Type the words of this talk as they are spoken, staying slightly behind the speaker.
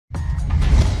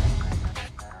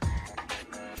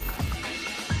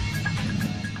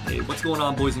Hey, what's going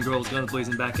on, boys and girls?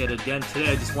 Gunsblazing back at it again. Today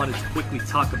I just wanted to quickly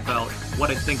talk about what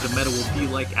I think the meta will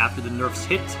be like after the nerfs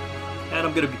hit. And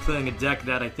I'm going to be playing a deck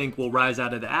that I think will rise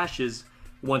out of the ashes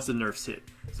once the nerfs hit.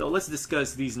 So let's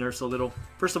discuss these nerfs a little.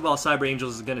 First of all, Cyber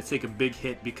Angels is going to take a big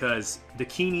hit because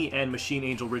Dakini and Machine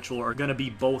Angel Ritual are going to be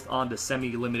both on the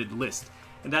semi-limited list.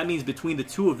 And that means between the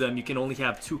two of them, you can only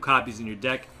have 2 copies in your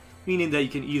deck, meaning that you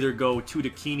can either go 2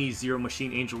 Dakini, 0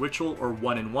 Machine Angel Ritual, or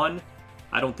 1 and 1.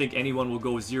 I don't think anyone will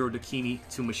go 0 Dakini,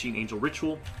 2 Machine Angel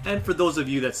Ritual. And for those of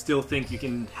you that still think you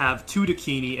can have 2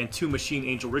 Dakini and 2 Machine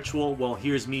Angel Ritual, well,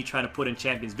 here's me trying to put in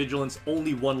Champion's Vigilance.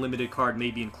 Only 1 limited card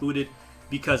may be included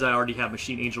because I already have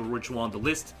Machine Angel Ritual on the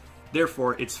list.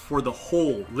 Therefore, it's for the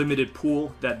whole limited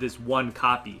pool that this 1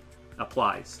 copy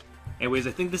applies. Anyways,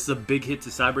 I think this is a big hit to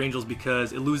Cyber Angels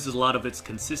because it loses a lot of its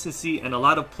consistency, and a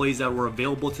lot of plays that were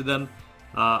available to them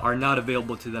are not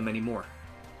available to them anymore.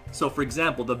 So for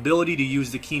example, the ability to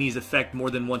use Dakini's effect more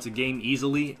than once a game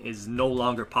easily is no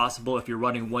longer possible if you're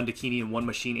running 1 Dakini and 1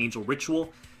 Machine Angel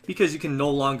Ritual, because you can no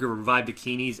longer revive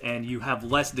Dakini's and you have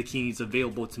less Dakini's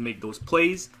available to make those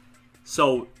plays.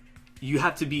 So you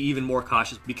have to be even more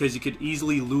cautious because you could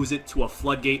easily lose it to a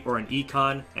Floodgate or an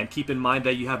Econ, and keep in mind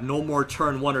that you have no more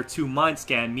turn 1 or 2 Mind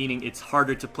Scan, meaning it's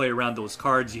harder to play around those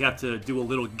cards. You have to do a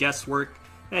little guesswork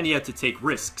and you have to take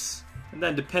risks. And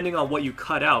then depending on what you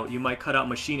cut out, you might cut out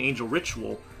Machine Angel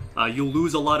Ritual. You'll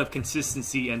lose a lot of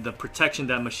consistency and the protection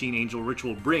that Machine Angel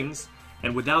Ritual brings,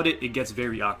 and without it, it gets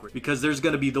very awkward. Because there's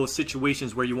going to be those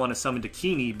situations where you want to summon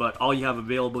Dakini, but all you have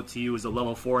available to you is a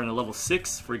level 4 and a level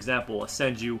 6, for example, a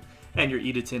Senju and your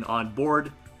Edaton on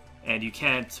board, and you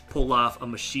can't pull off a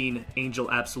Machine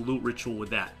Angel Absolute Ritual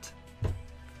with that.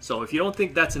 So if you don't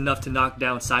think that's enough to knock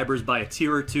down Cybers by a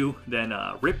tier or 2, then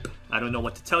RIP, I don't know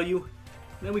what to tell you.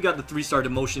 Then we got the 3-star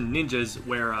demotion ninjas,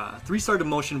 where 3-star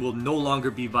demotion will no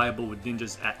longer be viable with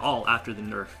ninjas at all after the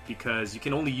nerf, because you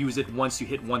can only use it once you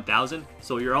hit 1000.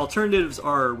 So your alternatives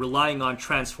are relying on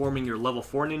transforming your level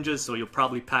 4 ninjas, so you'll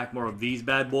probably pack more of these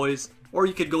bad boys. Or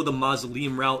you could go the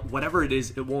Mausoleum route. Whatever it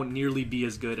is, it won't nearly be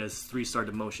as good as 3-star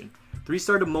demotion.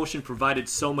 3-star demotion provided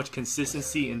so much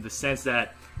consistency in the sense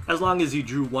that as long as you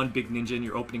drew 1 big ninja in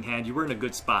your opening hand, you were in a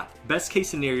good spot. Best case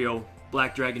scenario,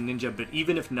 Black Dragon Ninja, but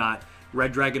even if not,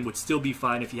 Red Dragon would still be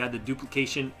fine if you had the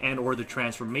duplication and or the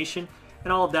transformation,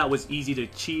 and all of that was easy to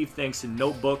achieve thanks to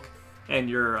Notebook and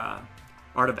your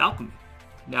Art of Alchemy.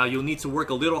 Now you'll need to work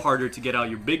a little harder to get out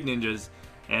your big ninjas,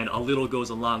 and a little goes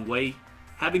a long way.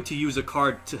 Having to use a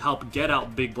card to help get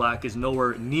out Big Black is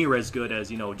nowhere near as good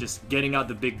as, just getting out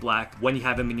the Big Black when you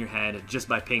have him in your hand just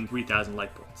by paying 3,000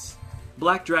 life points.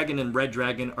 Black Dragon and Red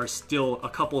Dragon are still a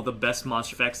couple of the best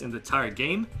monster effects in the entire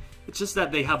game. It's just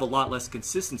that they have a lot less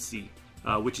consistency,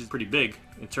 which is pretty big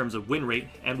in terms of win rate,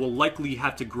 and will likely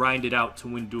have to grind it out to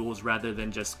win duels rather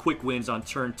than just quick wins on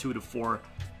turn 2 to 4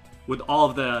 with all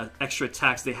of the extra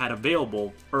attacks they had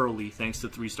available early thanks to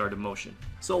 3-star demotion.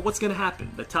 So what's going to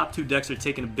happen? The top 2 decks are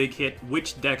taking a big hit.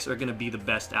 Which decks are going to be the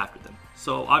best after them?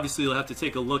 So obviously you'll have to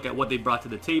take a look at what they brought to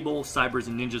the table. Cybers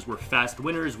and Ninjas were fast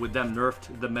winners. With them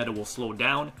nerfed, the meta will slow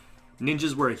down.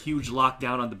 Ninjas were a huge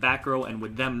lockdown on the back row, and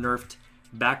with them nerfed,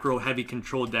 back row heavy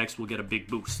control decks will get a big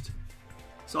boost.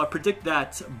 So I predict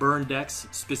that burn decks,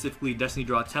 specifically Destiny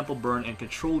Draw Temple Burn and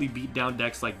control-y beatdown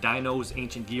decks like Dinos,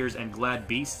 Ancient Gears, and Glad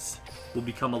Beasts will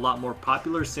become a lot more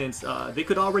popular, since they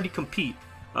could already compete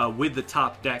with the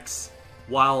top decks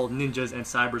while Ninjas and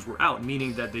Cybers were out,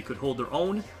 meaning that they could hold their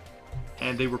own,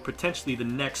 and they were potentially the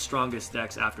next strongest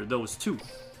decks after those two.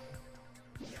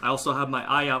 I also have my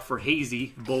eye out for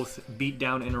Hazy, both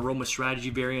beatdown and aroma strategy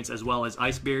variants, as well as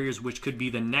ice barriers, which could be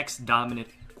the next dominant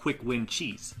quick win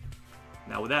cheese.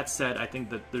 Now with that said, I think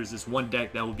that there's this one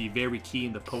deck that will be very key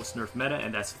in the post-nerf meta,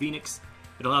 and that's Phoenix.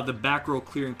 It'll have the back row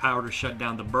clearing power to shut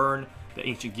down the burn, the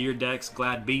Ancient Gear decks,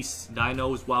 Glad Beasts,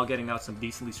 Dinos, while getting out some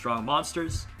decently strong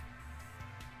monsters.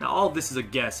 Now all of this is a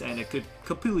guess, and it could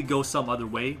completely go some other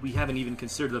way. We haven't even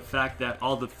considered the fact that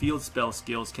all the field spell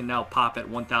skills can now pop at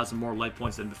 1,000 more life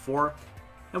points than before,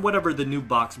 and whatever the new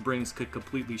box brings could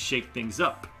completely shake things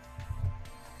up.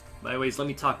 But anyways, let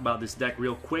me talk about this deck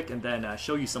real quick and then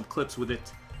show you some clips with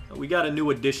it. We got a new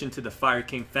addition to the Fire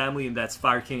King family, and that's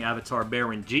Fire King Avatar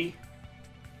Baron G.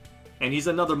 And he's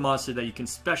another monster that you can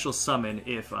special summon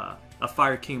if a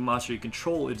Fire King monster you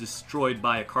control is destroyed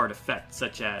by a card effect,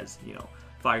 such as,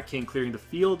 Fire King clearing the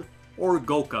field, or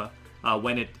Goka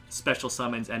when it special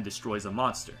summons and destroys a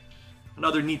monster.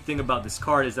 Another neat thing about this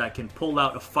card is that it can pull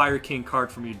out a Fire King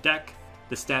card from your deck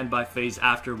the standby phase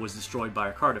after was destroyed by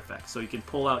a card effect. So you can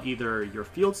pull out either your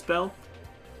field spell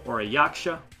or a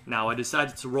Yaksha. Now I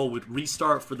decided to roll with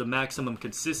Restart for the maximum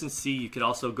consistency. You could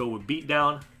also go with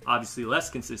Beatdown, obviously less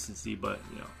consistency, but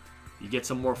You get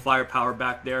some more firepower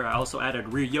back there. I also added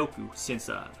Ryoku since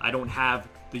I don't have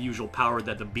the usual power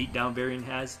that the Beatdown variant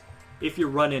has. If you're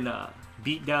running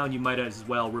Beatdown, you might as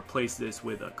well replace this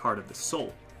with a Card of the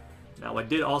Soul. Now I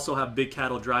did also have Big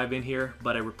Cattle Drive in here,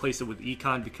 but I replaced it with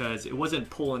Econ because it wasn't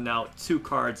pulling out 2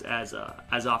 cards as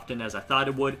often as I thought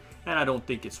it would, and I don't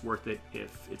think it's worth it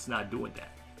if it's not doing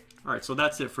that. Alright, so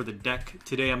that's it for the deck.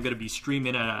 Today I'm going to be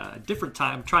streaming at a different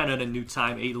time, trying at a new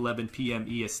time, 8:11 p.m.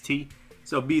 EST.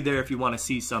 So be there if you want to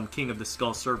see some King of the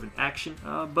Skull Servant action.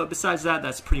 But besides that,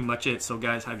 that's pretty much it. So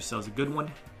guys, have yourselves a good one.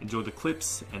 Enjoy the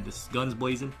clips, and this is Guns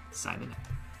Blazing, signing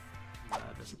out.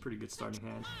 That's a pretty good starting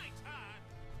hand.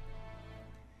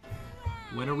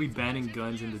 When are we banning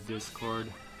guns in the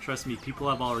Discord? Trust me, people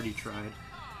have already tried.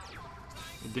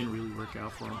 It didn't really work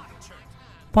out for them.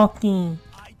 Pocky.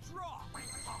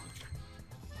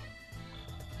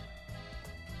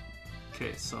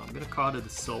 Okay, so I'm gonna Card of the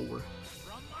Soul.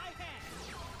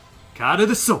 Card of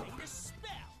the Soul!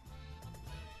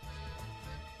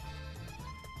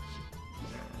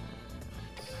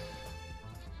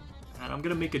 And I'm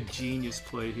gonna make a genius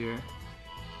play here.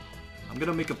 I'm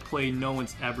gonna make a play no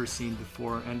one's ever seen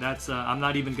before, and that's I'm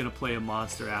not even gonna play a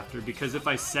monster after, because if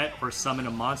I set or summon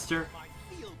a monster,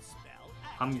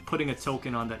 I'm putting a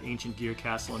token on that Ancient Gear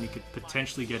Castle and he could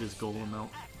potentially get his golem out,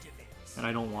 and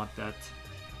I don't want that.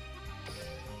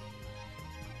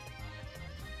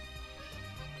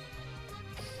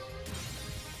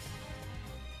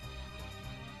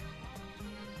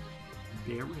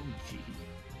 Barong G.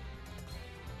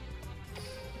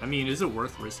 I mean, is it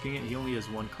worth risking it? He only has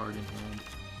 1 card in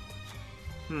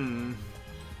hand.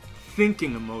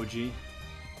 Thinking emoji.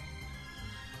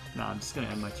 Nah, I'm just gonna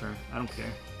end my turn. I don't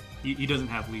care. He doesn't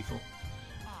have lethal.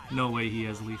 No way he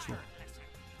has lethal.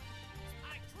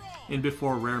 In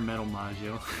before rare metal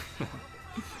Maggio.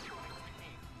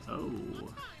 Oh,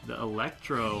 the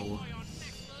Electro.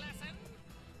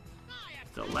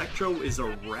 The Electro is a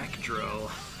Rectro.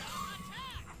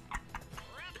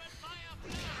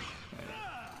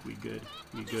 We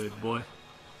good, boy.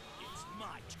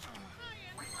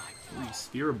 Ooh,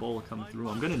 Sphere Bola coming through.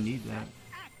 I'm gonna need that.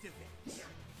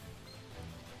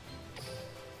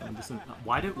 And this,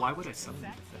 why would I summon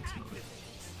in defense mode?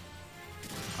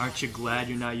 Aren't you glad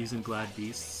you're not using Glad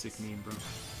Beast? Sick meme, bro.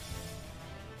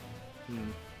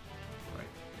 Right.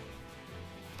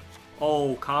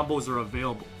 Oh, combos are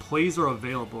available. Plays are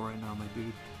available right now, my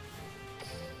dude.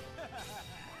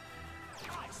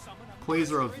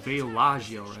 Plays are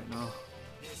availagio right now.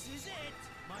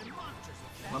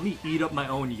 Let me eat up my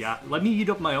own Let me eat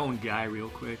up my own guy real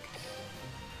quick.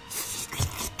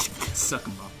 Suck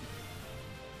him up.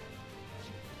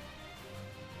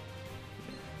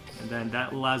 And then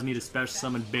that allows me to special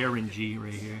summon Barong G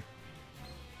right here.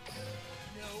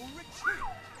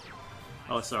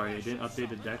 Oh, sorry, I didn't update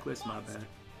the deck list. My bad.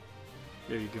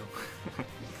 There you go.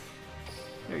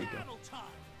 There you go.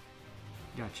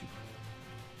 Got you.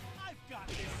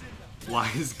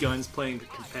 Why is Guns playing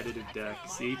a competitive deck?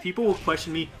 See, people will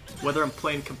question me whether I'm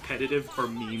playing competitive or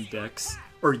meme decks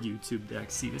or YouTube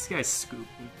decks. See, this guy's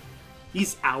scooping.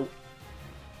 He's out.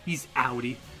 He's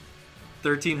outie.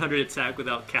 1300 attack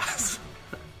without cast.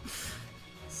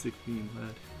 Sick meme,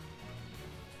 lad.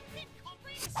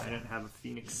 I didn't have a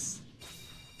Phoenix.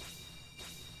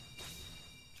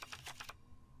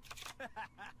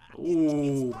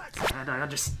 Ooh, and I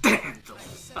understand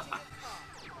though.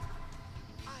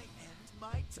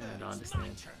 And I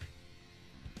understand.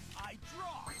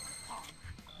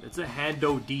 It's a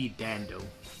Hando D Dando.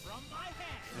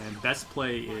 And best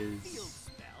play is,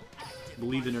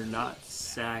 believe it or not,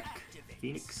 sack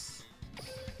Phoenix.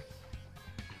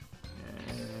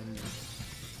 And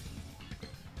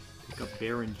pick up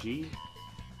Barong G.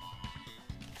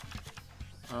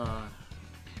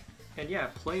 And yeah,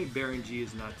 playing Barong G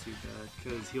is not too bad,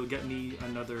 because he'll get me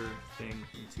another thing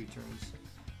in 2 turns.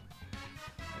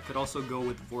 I could also go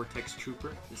with Vortex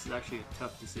Trooper. This is actually a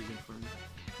tough decision for me.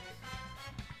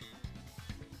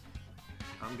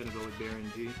 I'm gonna go with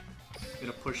Barong G.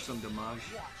 Gonna push some damage.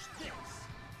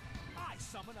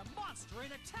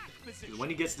 Dude, when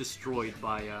he gets destroyed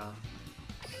by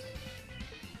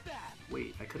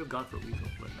wait, I could have gone for lethal,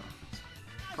 but no.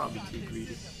 It's probably too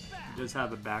greedy. He does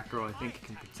have a back row, I think it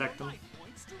can protect him.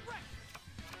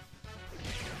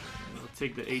 We'll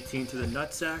take the 18 to the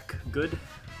nutsack. Good.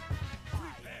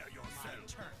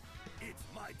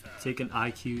 Take an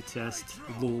IQ test.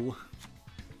 Lol.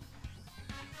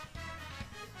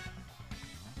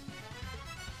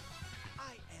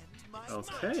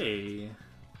 Okay.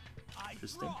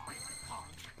 Interesting.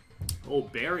 Oh,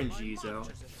 Barong G's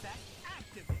out.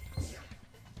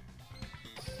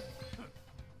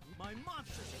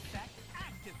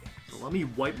 Let me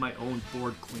wipe my own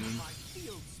board clean.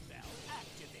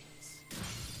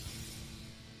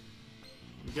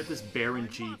 Get this Barong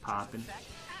G popping.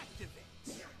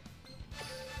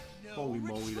 Holy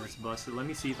moly, that's busted. Let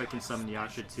me see if I can summon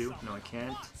Yaksha too. No, I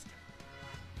can't.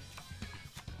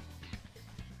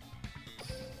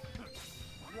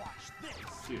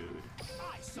 Dude,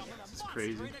 this is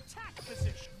crazy.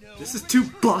 This is too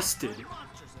busted.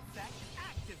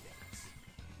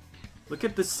 Look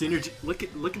at the synergy. Look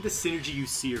at the synergy you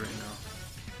see right now.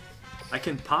 I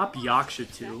can pop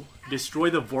Yaksha too, destroy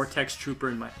the Vortex Trooper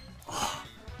in my. Oh.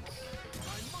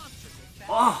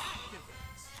 Oh.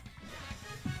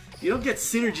 You don't get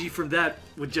synergy from that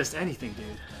with just anything,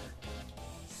 dude.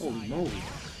 Holy moly.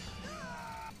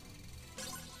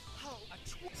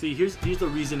 See, here's the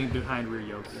reasoning behind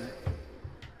Ryoku.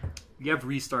 You have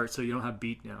restart so you don't have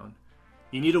beatdown.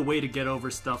 You need a way to get over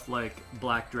stuff like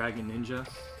Black Dragon Ninja,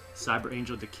 Cyber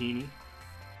Angel Dakini,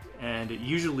 and it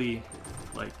usually,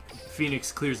 like,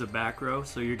 Phoenix clears the back row,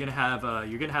 so you're gonna have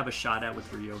a shot at with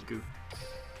Ryoku.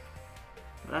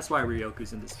 That's why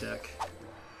Ryoku's in this deck.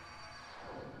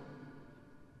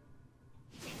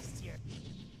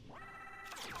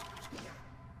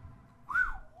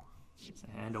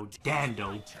 Sando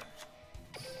Dando.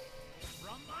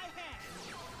 From my hand,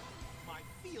 my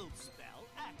field spell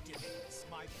activates.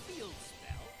 My field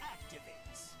spell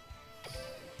activates.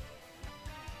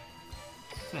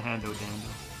 Sando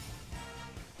Dando.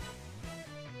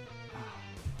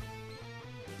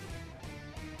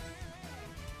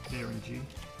 Barong G.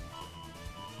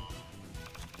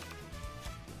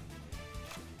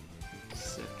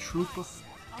 Set Trooper. A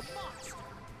monster.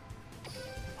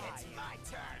 It's my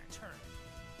turn.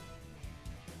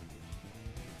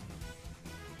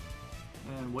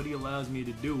 And what he allows me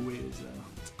to do is,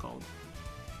 what's it called?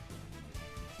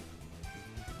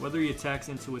 Whether he attacks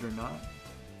into it or not,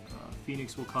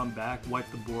 Phoenix will come back, wipe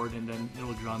the board, and then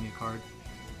it'll draw me a card.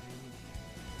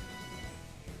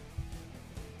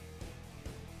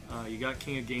 You got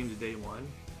King of Games day one.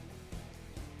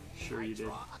 Sure you did.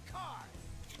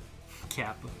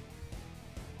 Kappa.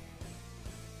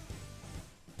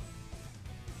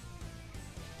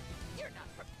 You're not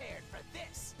prepared for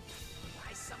this.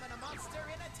 I summon a monster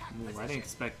in attack Ooh, I didn't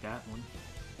expect that one.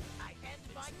 I end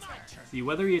my turn. See,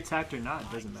 whether he attacked or not,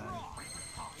 it doesn't matter.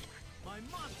 My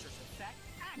monster's effect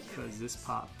activates. Because this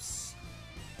pops.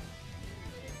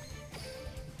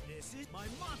 This is my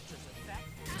monster's effect.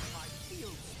 My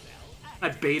field spell I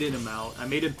baited him out. I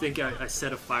made him think I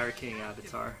set a Fire King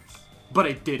avatar. But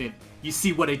I didn't. You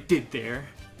see what I did there?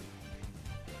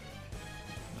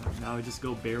 Now I just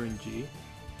go Barong G.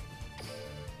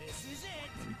 This is it.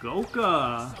 And Goka!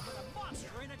 Summon a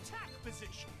monster in attack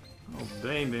position. Oh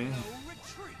baby. No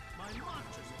retreat. My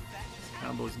monster's effect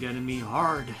Combo's getting me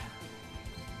hard.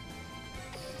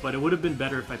 But it would have been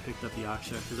better if I picked up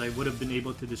Yaksha, because I would have been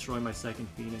able to destroy my second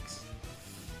Phoenix.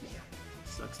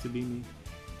 Sucks to be me.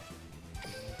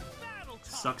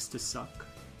 Sucks to suck.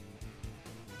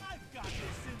 I've got this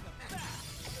in the back.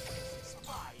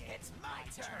 It's my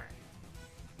turn.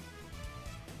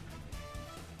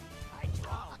 I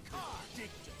draw a card.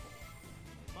 Predictable.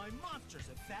 My monster's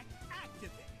effect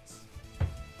activates.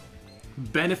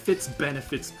 Benefits,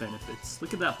 benefits, benefits.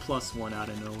 Look at that +1 out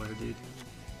of nowhere, dude.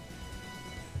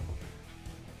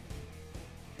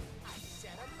 I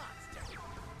set a monster.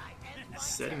 I end my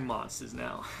Setting monsters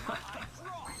now.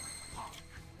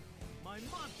 My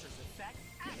monster's effect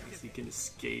He activates. can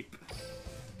escape.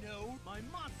 No, my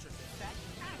monster's effect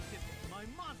activates. My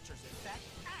monster's effect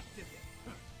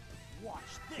activates. Watch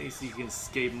At this. least he can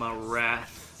escape my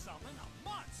wrath. Summon a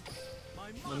monster.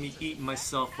 My Let me monster's eat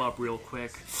myself up real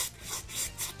quick.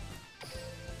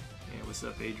 Yeah, what's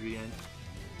up, Adrian?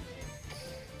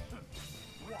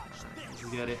 Watch Alright, this.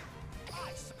 let's get it.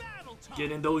 Ice battle time.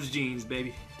 Get in those jeans,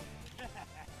 baby.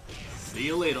 See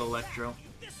you later, Electro.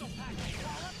 This'll pack it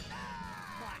up.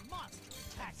 My monster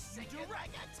attacks you direct.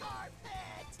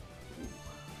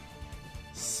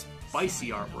 Spicy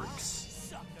artworks.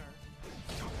 Sucker.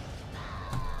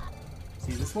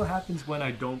 See, this is what happens when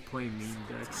I don't play meme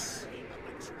decks.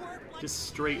 Just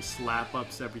straight slap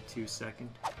ups every 2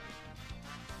 seconds.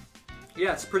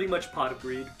 Yeah, it's pretty much pot of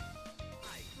greed.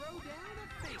 I throw down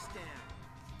a face down.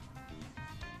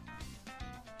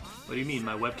 What do you mean?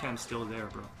 My webcam's still there,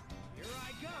 bro. Here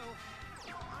I go.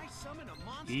 I summon a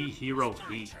monster. Hero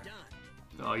heat. Done.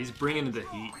 Oh, he's bringing the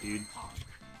heat, dude.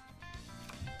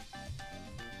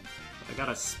 I got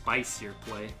a spicier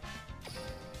play.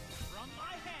 From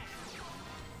my hand,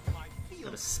 my field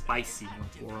Got a spicy one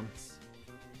for him.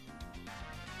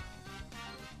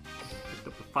 Picked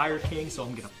up the Fire King, so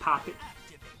I'm gonna pop it.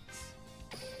 activates.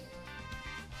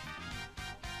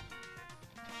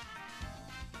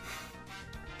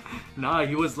 Nah,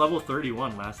 he was level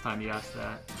 31 last time he asked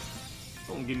that.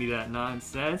 Don't give me that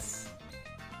nonsense.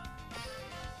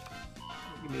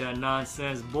 Don't give me that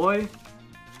nonsense, boy.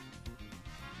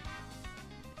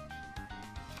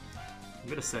 I'm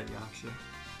gonna set Yaksha.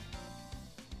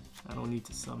 I don't need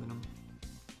to summon him.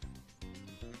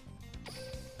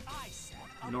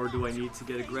 Nor do I need to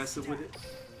get aggressive with it.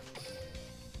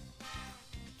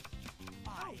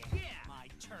 Oh yeah, my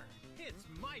turn. It's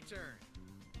my turn.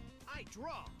 I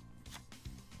draw.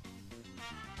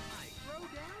 I throw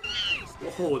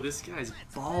down. Whoa, this guy's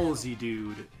ballsy,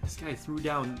 dude. This guy threw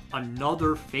down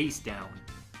another face down.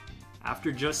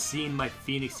 After just seeing my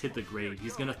Phoenix hit the grave,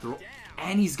 he's gonna throw,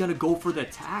 and he's gonna go for the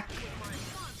attack.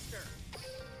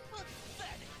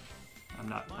 I'm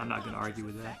not gonna argue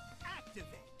with that.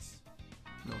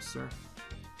 No, sir.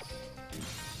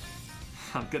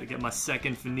 I'm gonna get my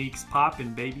second Phoenix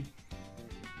popping, baby.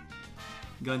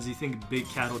 Guns, you think Big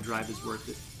Cattle Drive is worth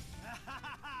it?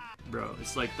 Bro,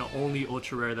 it's like the only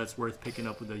ultra rare that's worth picking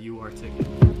up with a UR ticket.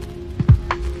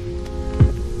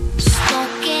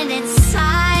 Spoken in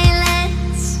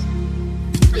silence,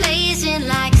 blazing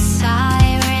like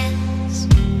sirens.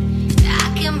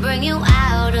 I can bring you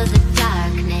out of the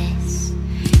darkness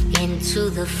into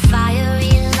the fiery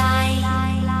light.